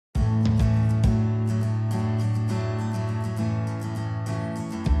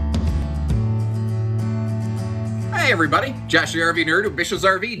Hi everybody, Josh the RV Nerd of Bish's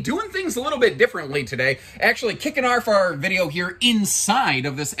RV, doing things a little bit differently today. Actually kicking off our video here inside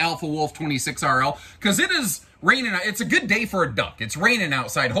of this Alpha Wolf 26RL, because it is raining. It's a good day for a duck. It's raining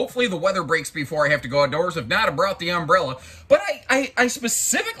outside. Hopefully the weather breaks before I have to go outdoors. If not, I brought the umbrella. But I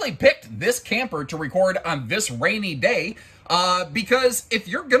specifically picked this camper to record on this rainy day, because if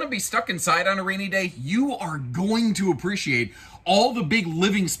you're going to be stuck inside on a rainy day, you are going to appreciate all the big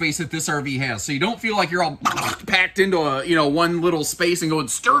living space that this RV has. So you don't feel like you're all packed into a, one little space and going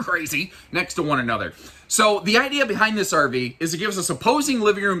stir crazy next to one another. So the idea behind this RV is it gives us opposing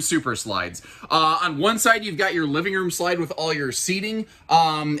living room super slides. On one side, you've got your living room slide with all your seating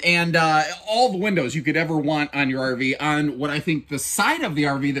and all the windows you could ever want on your RV. On what I think the side of the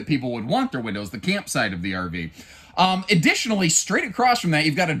RV that people would want their windows, the camp side of the RV. Additionally, straight across from that,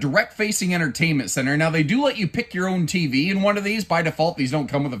 you've got a direct-facing entertainment center. Now, they do let you pick your own TV in one of these. By default, these don't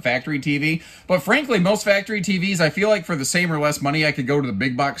come with a factory TV. But frankly, most factory TVs, I feel like for the same or less money, I could go to the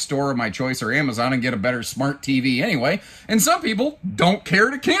big box store of my choice or Amazon and get a better smart TV anyway. And some people don't care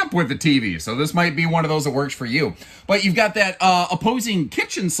to camp with the TV, so this might be one of those that works for you. But you've got that opposing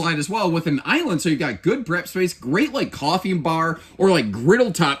kitchen slide as well with an island, so you've got good prep space, great like coffee and bar or like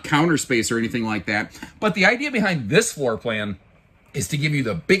griddle top counter space or anything like that. But the idea behind this floor plan is to give you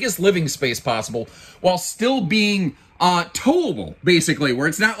the biggest living space possible while still being towable, basically, where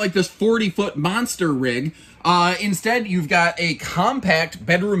it's not like this 40-foot monster rig. Instead, you've got a compact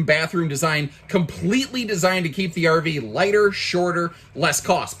bedroom-bathroom design, completely designed to keep the RV lighter, shorter, less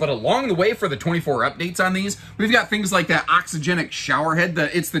cost. But along the way, for the 24 updates on these, we've got things like that oxygenic shower head.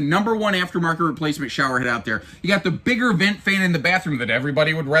 It's the #1 aftermarket replacement shower head out there. You got the bigger vent fan in the bathroom that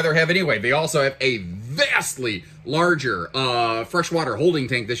everybody would rather have anyway. They also have a vastly larger freshwater holding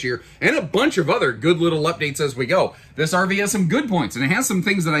tank this year, and a bunch of other good little updates as we go. This RV has some good points, and it has some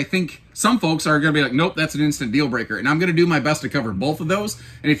things that I think some folks are going to be like, nope, that's an instant deal breaker. And I'm going to do my best to cover both of those.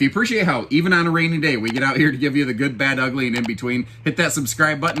 And if you appreciate how, even on a rainy day, we get out here to give you the good, bad, ugly, and in between, hit that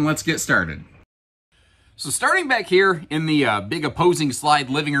subscribe button. Let's get started. So starting back here in the big opposing slide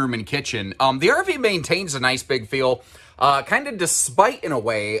living room and kitchen, the RV maintains a nice big feel, kind of despite, in a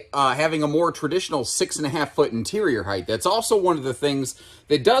way, having a more traditional 6.5-foot interior height. That's also one of the things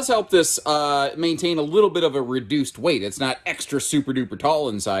that does help this maintain a little bit of a reduced weight. It's not extra super duper tall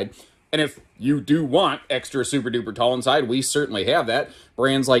inside. And if you do want extra super duper tall inside, we certainly have that.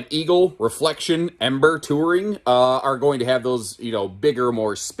 Brands like Eagle, Reflection, Ember, Touring are going to have those, bigger,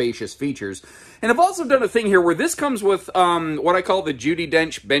 more spacious features. And I've also done a thing here where this comes with what I call the Judi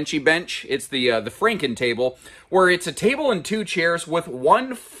Dench Benchy Bench. It's the Franken table, where it's a table and 2 chairs with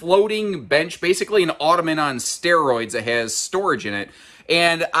one floating bench, basically an ottoman on steroids that has storage in it.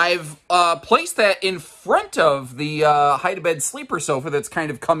 And I've placed that in front of the hide-a-bed sleeper sofa that's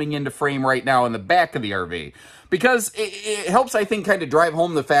kind of coming into frame right now in the back of the RV. Because it helps, I think, kind of drive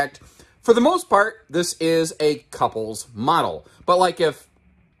home the fact, for the most part, this is a couple's model. But like if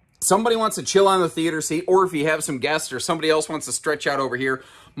somebody wants to chill on the theater seat, or if you have some guests or somebody else wants to stretch out over here,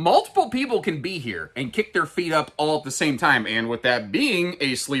 multiple people can be here and kick their feet up all at the same time. And with that being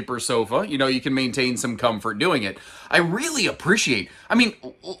a sleeper sofa, you can maintain some comfort doing it. I really appreciate,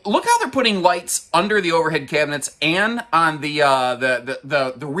 look how they're putting lights under the overhead cabinets and on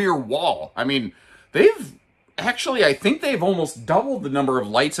the rear wall. They've actually, I think they've almost doubled the number of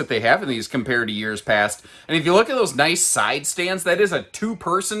lights that they have in these compared to years past. And if you look at those nice side stands, that is a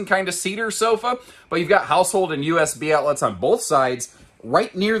 2-person kind of cedar sofa, but you've got household and USB outlets on both sides,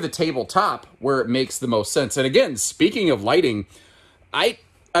 right near the tabletop where it makes the most sense. And again, speaking of lighting,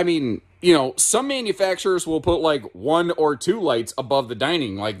 some manufacturers will put like 1 or 2 lights above the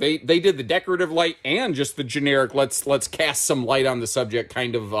dining. Like they did the decorative light and just the generic let's cast some light on the subject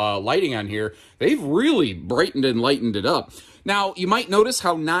kind of lighting on here. They've really brightened and lightened it up. Now, you might notice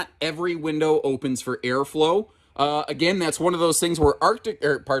how not every window opens for airflow. Again, that's one of those things where Arctic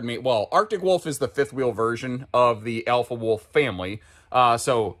Wolf is the 5th wheel version of the Alpha Wolf family.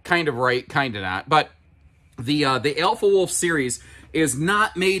 So kind of right, kind of not. But the Alpha Wolf series is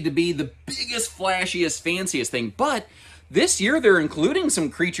not made to be the biggest, flashiest, fanciest thing. But this year, they're including some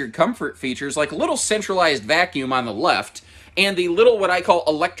creature comfort features, like a little centralized vacuum on the left, and the little, what I call,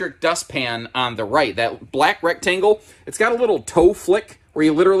 electric dustpan on the right. That black rectangle, it's got a little toe flick, where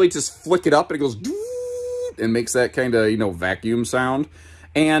you literally just flick it up, and it goes and makes that kind of, vacuum sound.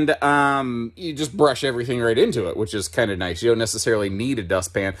 And you just brush everything right into it, which is kind of nice. You don't necessarily need a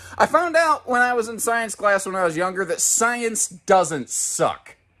dustpan. I found out when I was in science class when I was younger that science doesn't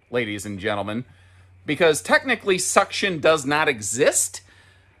suck, ladies and gentlemen. Because technically suction does not exist.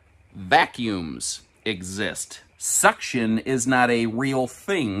 Vacuums exist. suction is not a real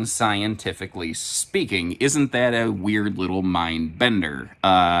thing, scientifically speaking. Isn't that a weird little mind bender?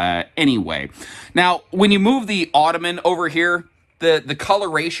 Anyway, now, when you move the ottoman over here, the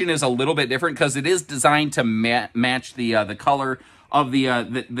coloration is a little bit different because it is designed to match the color of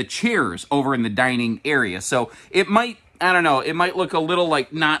the chairs over in the dining area. So it might, I don't know, it might look a little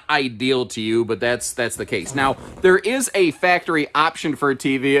like not ideal to you, but that's the case. Now, there is a factory option for a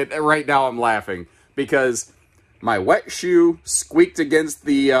TV. Right now I'm laughing because my wet shoe squeaked against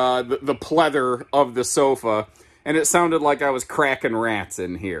the pleather of the sofa, and it sounded like I was cracking rats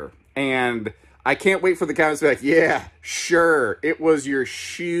in here. And I can't wait for the comments to be like, yeah, sure, it was your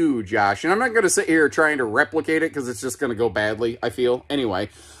shoe, Josh. And I'm not going to sit here trying to replicate it because it's just going to go badly, I feel. Anyway,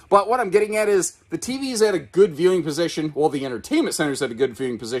 but what I'm getting at is the TV is at a good viewing position. Well, the entertainment center is at a good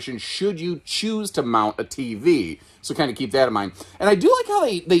viewing position should you choose to mount a TV. So kind of keep that in mind. And I do like how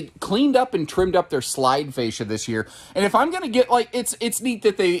they cleaned up and trimmed up their slide fascia this year. And if I'm going to get, like, it's neat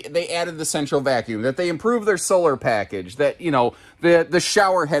that they added the central vacuum, that they improved their solar package, that, you know, the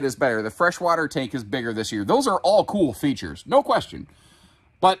shower head is better, the freshwater tank is bigger this year. Those are all cool features, no question.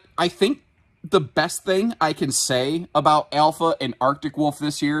 But I think the best thing I can say about Alpha and Arctic Wolf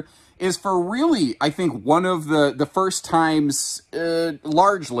this year is for really, I think, one of the first times,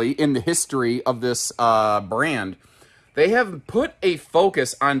 largely in the history of this brand, they have put a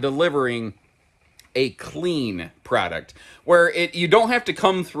focus on delivering a clean product where you don't have to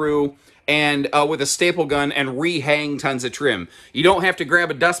come through and with a staple gun and rehang tons of trim. You don't have to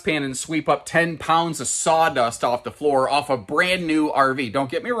grab a dustpan and sweep up 10 pounds of sawdust off the floor off a brand new RV. Don't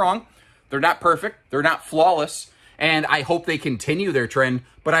get me wrong. They're not perfect. They're not flawless. And I hope they continue their trend,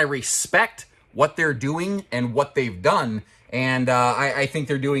 but I respect what they're doing and what they've done. And I think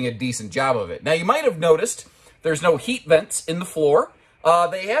they're doing a decent job of it. Now, you might have noticed there's no heat vents in the floor.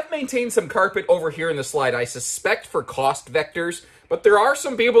 They have maintained some carpet over here in the slide, I suspect for cost vectors, but there are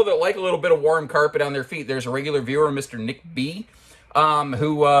some people that like a little bit of warm carpet on their feet. There's a regular viewer, Mr. Nick B,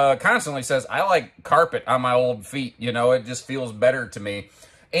 who constantly says, I like carpet on my old feet. You know, it just feels better to me.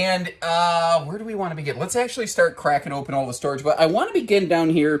 And where do we want to begin? Let's actually start cracking open all the storage, but I want to begin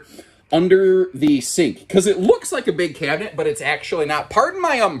down here under the sink, because it looks like a big cabinet, but it's actually not. Pardon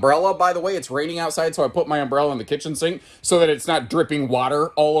my umbrella, by the way. It's raining outside, so I put my umbrella in the kitchen sink so that it's not dripping water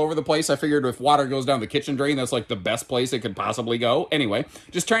all over the place. I figured if water goes down the kitchen drain, that's like the best place it could possibly go. Anyway,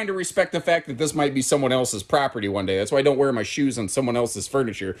 just trying to respect the fact that this might be someone else's property one day. That's why I don't wear my shoes on someone else's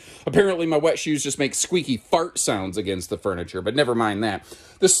furniture. Apparently, my wet shoes just make squeaky fart sounds against the furniture, but never mind that.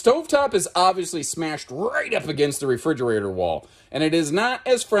 The stovetop is obviously smashed right up against the refrigerator wall, and it is not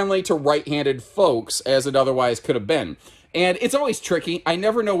as friendly to right-handed folks as it otherwise could have been. And it's always tricky. I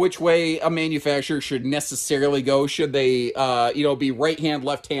never know which way a manufacturer should necessarily go. Should they, be right-hand,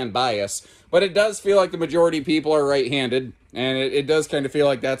 left-hand bias? But it does feel like the majority of people are right-handed, and it does kind of feel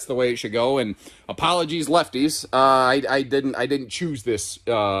like that's the way it should go. And apologies, lefties. I didn't choose this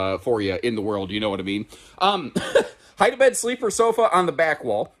for you in the world. You know what I mean? Hide-a-bed sleeper sofa on the back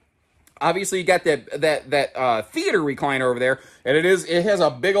wall. Obviously, you got that theater recliner over there, and it has a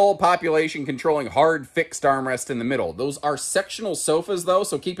big old population controlling hard fixed armrest in the middle. Those are sectional sofas, though,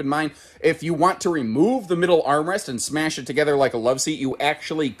 so keep in mind, if you want to remove the middle armrest and smash it together like a love seat, you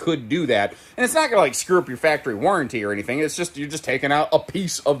actually could do that. And it's not going to, like, screw up your factory warranty or anything. It's just, you're just taking out a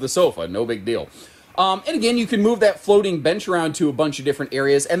piece of the sofa. No big deal. And again, you can move that floating bench around to a bunch of different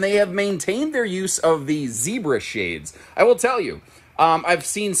areas, and they have maintained their use of the zebra shades. I will tell you, I've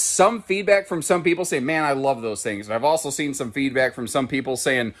seen some feedback from some people saying, man, I love those things. And I've also seen some feedback from some people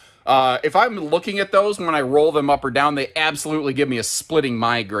saying, if I'm looking at those, when I roll them up or down, they absolutely give me a splitting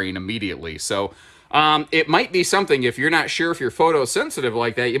migraine immediately. So it might be something, if you're not sure if you're photosensitive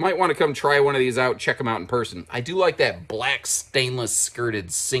like that, you might want to come try one of these out, check them out in person. I do like that black stainless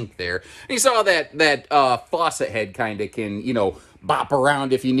skirted sink there. And you saw that faucet head kind of can, bop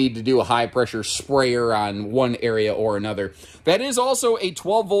around if you need to do a high-pressure sprayer on one area or another. That is also a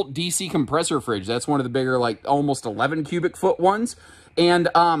 12-volt DC compressor fridge. That's one of the bigger, like, almost 11 cubic foot ones. And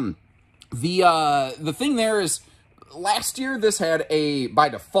the thing there is, last year this had by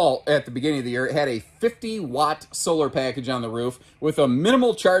default, at the beginning of the year, it had a 50-watt solar package on the roof with a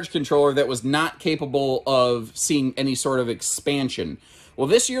minimal charge controller that was not capable of seeing any sort of expansion. Well,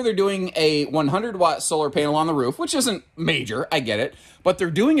 this year they're doing a 100-watt solar panel on the roof, which isn't major, I get it, but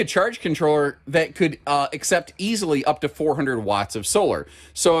they're doing a charge controller that could accept easily up to 400 watts of solar.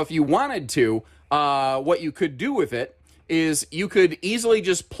 So if you wanted to, what you could do with it is you could easily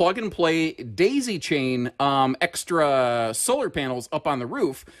just plug and play daisy chain extra solar panels up on the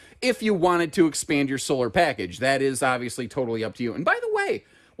roof if you wanted to expand your solar package. That is obviously totally up to you. And by the way,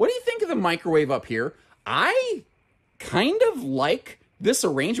 what do you think of the microwave up here? I kind of like this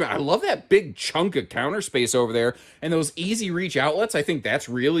arrangement. I love that big chunk of counter space over there and those easy reach outlets. I think that's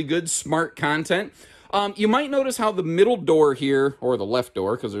really good, smart content. You might notice how the middle door here, or the left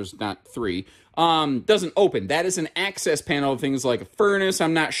door, because there's not three, doesn't open. That is an access panel to things like a furnace.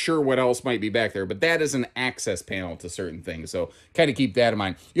 I'm not sure what else might be back there, but that is an access panel to certain things. So kind of keep that in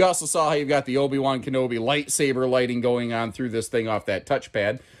mind. You also saw how you've got the Obi-Wan Kenobi lightsaber lighting going on through this thing off that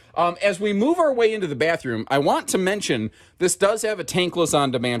touchpad. As we move our way into the bathroom, I want to mention this does have a tankless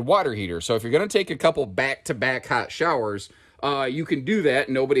on-demand water heater. So if you're going to take a couple back-to-back hot showers, you can do that.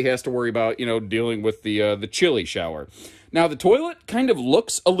 Nobody has to worry about, you know, dealing with the chilly shower. Now, the toilet kind of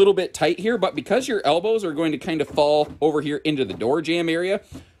looks a little bit tight here, but because your elbows are going to kind of fall over here into the door jamb area,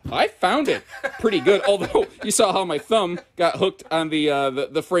 I found it pretty good. Although you saw how my thumb got hooked on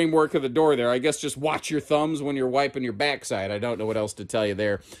the framework of the door there. I guess just watch your thumbs when you're wiping your backside. I don't know what else to tell you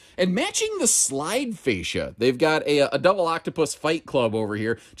there. And matching the slide fascia, they've got a double octopus fight club over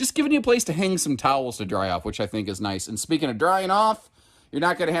here, just giving you a place to hang some towels to dry off, which I think is nice. And speaking of drying off, you're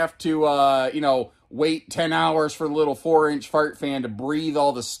not going to have to, you know, wait 10 hours for the little 4-inch fart fan to breathe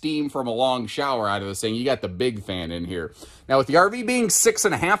all the steam from a long shower out of this thing. You got the big fan in here. Now, with the RV being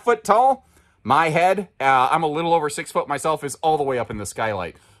 6.5 foot tall, my head, I'm a little over 6 foot myself, is all the way up in the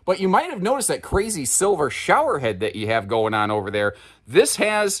skylight. But you might have noticed that crazy silver shower head that you have going on over there. This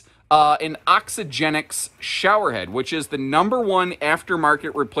has an Oxygenics shower head, which is the #1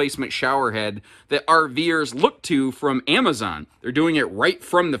 aftermarket replacement shower head that RVers look to from Amazon. They're doing it right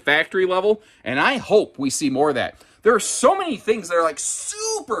from the factory level, and I hope we see more of that. There are so many things that are like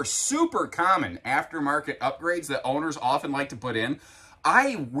super, super common aftermarket upgrades that owners often like to put in.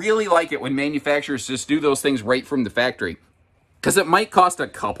 I really like it when manufacturers just do those things right from the factory, because it might cost a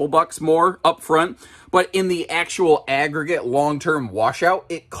couple bucks more up front, but in the actual aggregate long-term washout,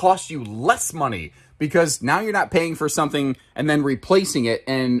 it costs you less money because now you're not paying for something and then replacing it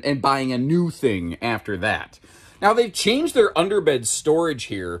and buying a new thing after that. Now, they've changed their underbed storage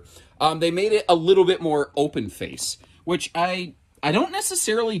here. They made it a little bit more open face, which I don't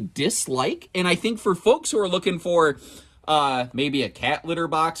necessarily dislike, and I think for folks who are looking for maybe a cat litter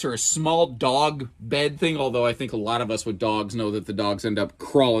box or a small dog bed thing, although I think a lot of us with dogs know that the dogs end up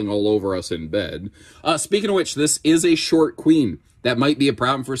crawling all over us in bed. Speaking of which, this is a short queen. That might be a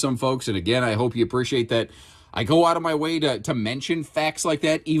problem for some folks, and again, I hope you appreciate that I go out of my way to mention facts like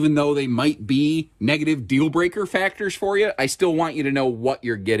that, even though they might be negative deal-breaker factors for you. I still want you to know what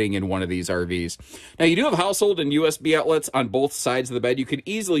you're getting in one of these RVs. Now, you do have household and USB outlets on both sides of the bed. You could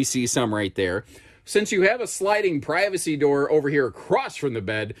easily see some right there. Since you have a sliding privacy door over here across from the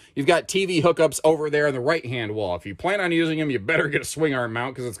bed, you've got TV hookups over there on the right-hand wall. If you plan on using them, you better get a swing arm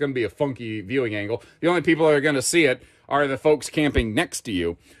mount because it's going to be a funky viewing angle. The only people that are going to see it are the folks camping next to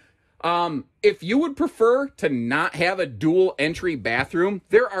you. If you would prefer to not have a dual entry bathroom,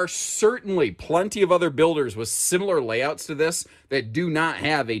 there are certainly plenty of other builders with similar layouts to this that do not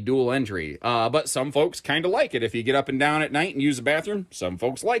have a dual entry. But some folks kind of like it. If you get up and down at night and use a bathroom, some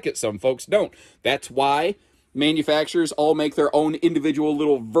folks like it, some folks don't. That's why manufacturers all make their own individual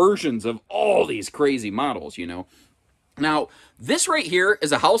little versions of all these crazy models, you know. Now, this right here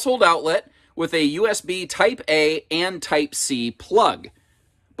is a household outlet with a USB Type A and Type C plug.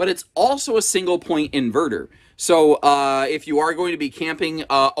 But it's also a single point inverter. So if you are going to be camping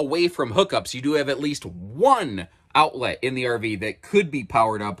away from hookups, you do have at least one outlet in the RV that could be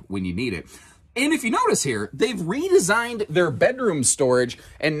powered up when you need it. And if you notice here, they've redesigned their bedroom storage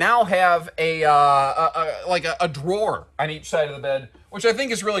and now have a drawer on each side of the bed, which I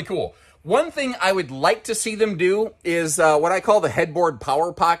think is really cool. One thing I would like to see them do is what I call the headboard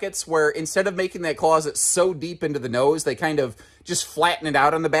power pockets, where instead of making that closet so deep into the nose, they kind of just flatten it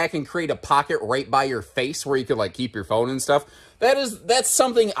out on the back and create a pocket right by your face where you could like keep your phone and stuff. That's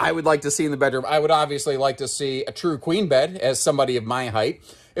something I would like to see in the bedroom. I would obviously like to see a true queen bed as somebody of my height.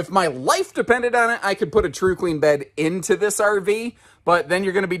 If my life depended on it, I could put a true queen bed into this RV, but then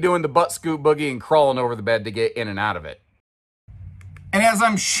you're going to be doing the butt scoop boogie and crawling over the bed to get in and out of it. And as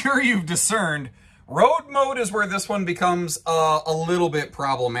I'm sure you've discerned, road mode is where this one becomes a little bit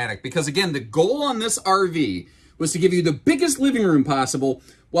problematic. Because again, the goal on this RV was to give you the biggest living room possible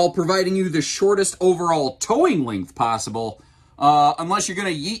while providing you the shortest overall towing length possible. Unless you're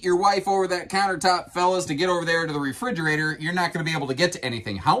going to yeet your wife over that countertop, fellas, to get over there to the refrigerator, you're not going to be able to get to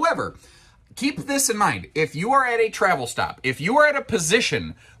anything. However, keep this in mind. If you are at a travel stop, if you are at a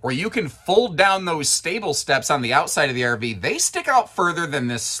position where you can fold down those stable steps on the outside of the RV, they stick out further than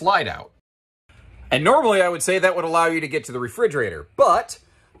this slide out. And normally I would say that would allow you to get to the refrigerator, but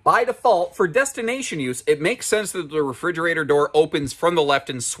by default, for destination use, it makes sense that the refrigerator door opens from the left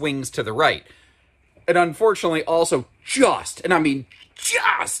and swings to the right. it unfortunately also just, and I mean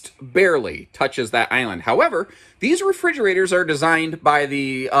just barely touches that island. However, these refrigerators are designed by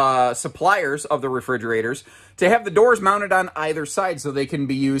the suppliers of the refrigerators to have the doors mounted on either side so they can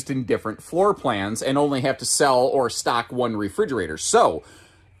be used in different floor plans and only have to sell or stock one refrigerator. So,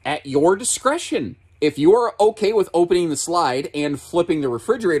 at your discretion, if you are okay with opening the slide and flipping the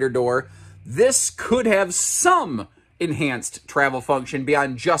refrigerator door, this could have some enhanced travel function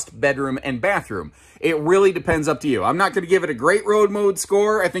beyond just bedroom and bathroom. It really depends up to you. I'm not going to give it a great road mode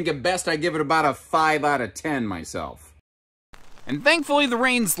score. I think at best I give it about a 5 out of 10 myself. And thankfully the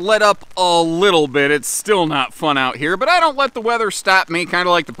rain's let up a little bit. It's still not fun out here, but I don't let the weather stop me, kind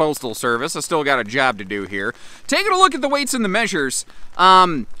of like the Postal Service. I still got a job to do here. Taking a look at the weights and the measures,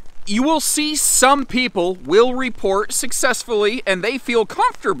 you will see some people will report successfully and they feel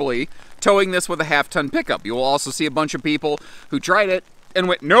comfortably towing this with a half-ton pickup. You will also see a bunch of people who tried it and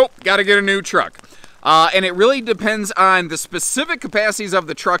went, nope, gotta get a new truck. And it really depends on the specific capacities of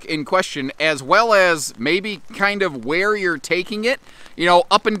the truck in question, as well as maybe kind of where you're taking it. You know,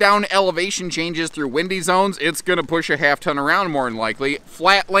 up and down elevation changes through windy zones, it's going to push a half-ton around more than likely.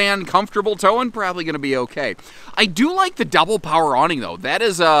 Flat land, comfortable towing, probably going to be okay. I do like the double power awning, though. That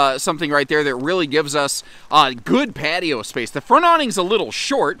is something right there that really gives us good patio space. The front awning's a little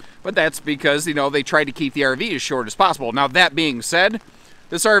short, but that's because, you know, they tried to keep the RV as short as possible. Now, that being said,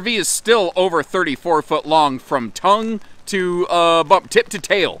 this RV is still over 34 foot long from tongue to tip to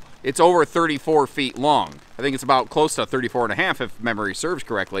tail. It's over 34 feet long. I think it's about close to 34 and a half if memory serves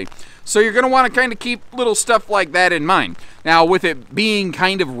correctly. So you're going to want to kind of keep little stuff like that in mind. Now, with it being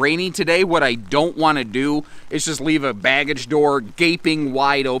kind of rainy today, what I don't want to do is just leave a baggage door gaping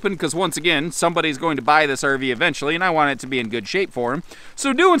wide open, because once again, somebody's going to buy this RV eventually, and I want it to be in good shape for them.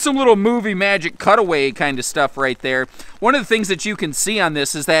 So doing some little movie magic cutaway kind of stuff right there. One of the things that you can see on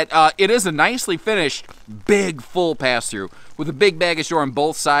this is that it is a nicely finished, big, full pass-through with a big baggage door on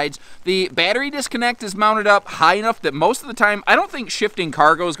both sides. The battery disconnect is mounted up high enough that most of the time, I don't think shifting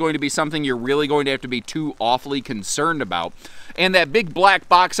cargo is going to be something you're really going to have to be too awfully concerned about. And that big black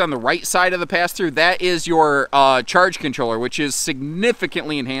box on the right side of the pass-through, that is your charge controller, which is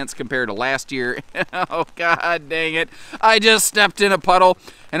significantly enhanced compared to last year. Oh, god dang it. I just stepped in a puddle,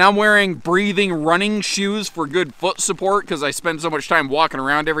 and I'm wearing breathing running shoes for good foot support because I spend so much time walking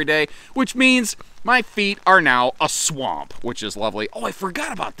around every day, which means my feet are now a swamp, which is lovely. Oh, I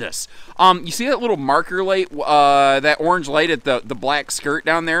forgot about this. You see that little marker light, that orange light at the black skirt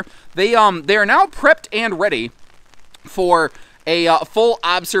down there? They are now prepped and ready for a full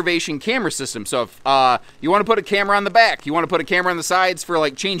observation camera system. So if you want to put a camera on the back, you want to put a camera on the sides for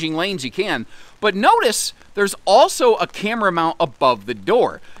like changing lanes, you can. But notice there's also a camera mount above the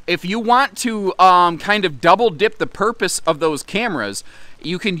door. If you want to kind of double dip the purpose of those cameras,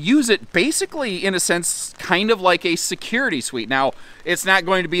 you can use it basically, in a sense, kind of like a security suite. Now, it's not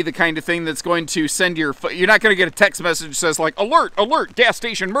going to be the kind of thing that's going to send your... You're not going to get a text message that says, like, alert, alert, gas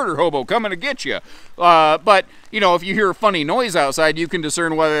station murder hobo coming to get you. But, you know, if you hear a funny noise outside, you can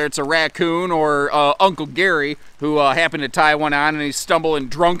discern whether it's a raccoon or Uncle Gary, who happened to tie one on and he's stumbling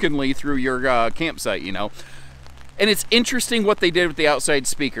drunkenly through your campsite, you know. And it's interesting what they did with the outside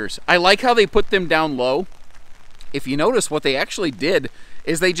speakers. I like how they put them down low. If you notice, what they actually did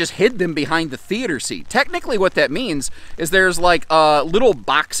is they just hid them behind the theater seat. Technically what that means is there's like a little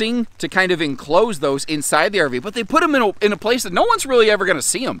boxing to kind of enclose those inside the RV, but they put them in a place that no one's really ever going to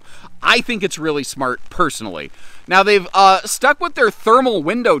see them. I think it's really smart, personally. Now, they've stuck with their thermal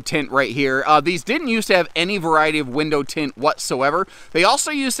window tint right here. These didn't used to have any variety of window tint whatsoever. They also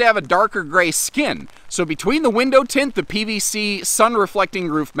used to have a darker gray skin. So between the window tint, the PVC sun-reflecting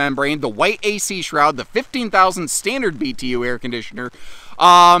roof membrane, the white AC shroud, the 15,000 standard BTU air conditioner,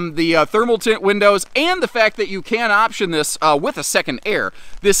 the thermal tint windows, and the fact that you can option this with a second air,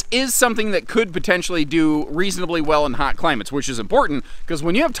 this is something that could potentially do reasonably well in hot climates, which is important because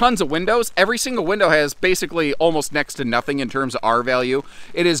when you have tons of windows, every single window has basically almost next to nothing in terms of R value.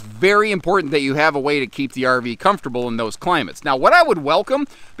 It is very important that you have a way to keep the RV comfortable in those climates. Now, what I would welcome,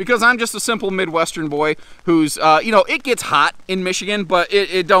 because I'm just a simple Midwestern boy who's, you know, it gets hot in Michigan, but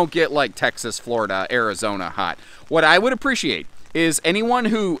it don't get like Texas, Florida, Arizona hot. What I would appreciate is anyone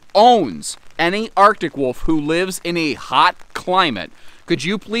who owns any Arctic Wolf who lives in a hot climate, could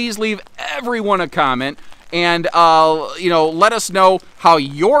you please leave everyone a comment and, you know, let us know how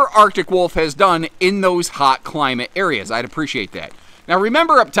your Arctic Wolf has done in those hot climate areas. I'd appreciate that. Now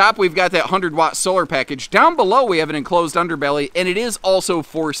remember, up top we've got that 100-watt solar package. Down below we have an enclosed underbelly, and it is also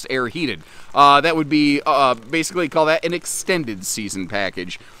forced air heated. That would be basically call that an extended season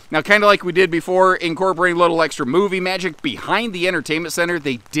package. Now, kind of like we did before, incorporating a little extra movie magic behind the entertainment center,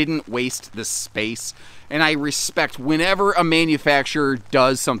 they didn't waste the space. And I respect whenever a manufacturer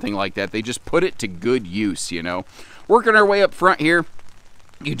does something like that. They just put it to good use, you know. Working our way up front here,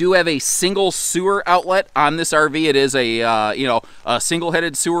 you do have a single sewer outlet on this RV. It is a, you know, a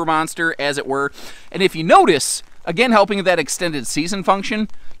single-headed sewer monster, as it were. And if you notice, again, helping with that extended season function,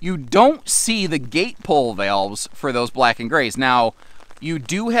 you don't see the gate pull valves for those black and grays. Now, you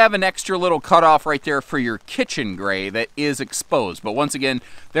do have an extra little cutoff right there for your kitchen gray that is exposed. But once again,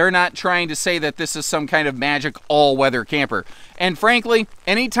 they're not trying to say that this is some kind of magic all-weather camper. And frankly,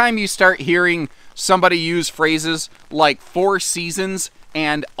 anytime you start hearing somebody use phrases like 4 seasons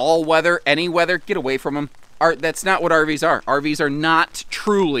and all-weather, any weather, get away from them. That's not what RVs are. RVs are not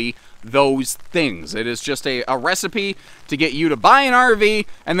truly those things. It is just a recipe to get you to buy an RV,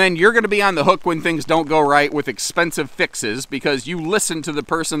 and then you're going to be on the hook when things don't go right with expensive fixes because you listen to the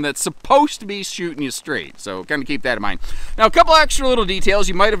person that's supposed to be shooting you straight. So kind of keep that in mind. Now, a couple extra little details.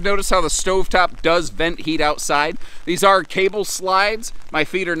 You might have noticed how the stovetop does vent heat outside. These are cable slides. My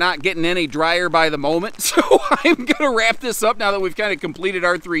feet are not getting any drier by the moment, so I'm going to wrap this up now that we've kind of completed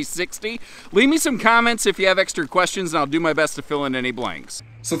our 360. Leave me some comments if you have extra questions, and I'll do my best to fill in any blanks.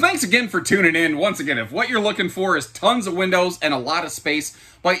 So thanks again for tuning in. Once again, if what you're looking for is tons of windows and a lot of space,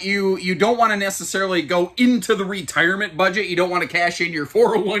 but you don't want to necessarily go into the retirement budget, you don't want to cash in your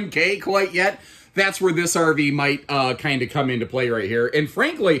 401k quite yet, that's where this RV might kind of come into play right here. And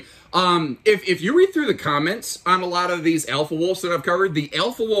frankly, if you read through the comments on a lot of these Alpha Wolves that I've covered, the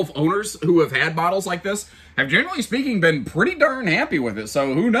Alpha Wolf owners who have had models like this have generally speaking been pretty darn happy with it.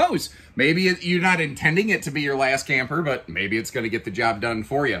 So who knows? Maybe you're not intending it to be your last camper, but maybe it's going to get the job done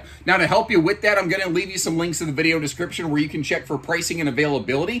for you. Now, to help you with that, I'm going to leave you some links in the video description where you can check for pricing and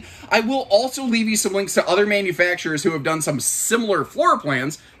availability. I will also leave you some links to other manufacturers who have done some similar floor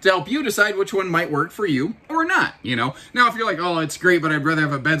plans to help you decide which one might work for you or not, you know? Now, if you're like, oh, it's great, but I'd rather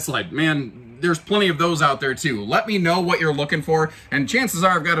have a bed slide, man, there's plenty of those out there too. Let me know what you're looking for, and chances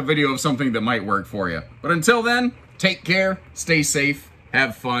are I've got a video of something that might work for you. But until then, take care, stay safe,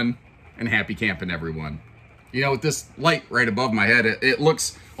 have fun, and happy camping, everyone. You know, with this light right above my head, it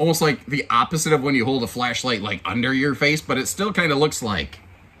looks almost like the opposite of when you hold a flashlight like under your face, but it still kind of looks like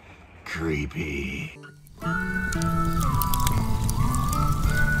creepy.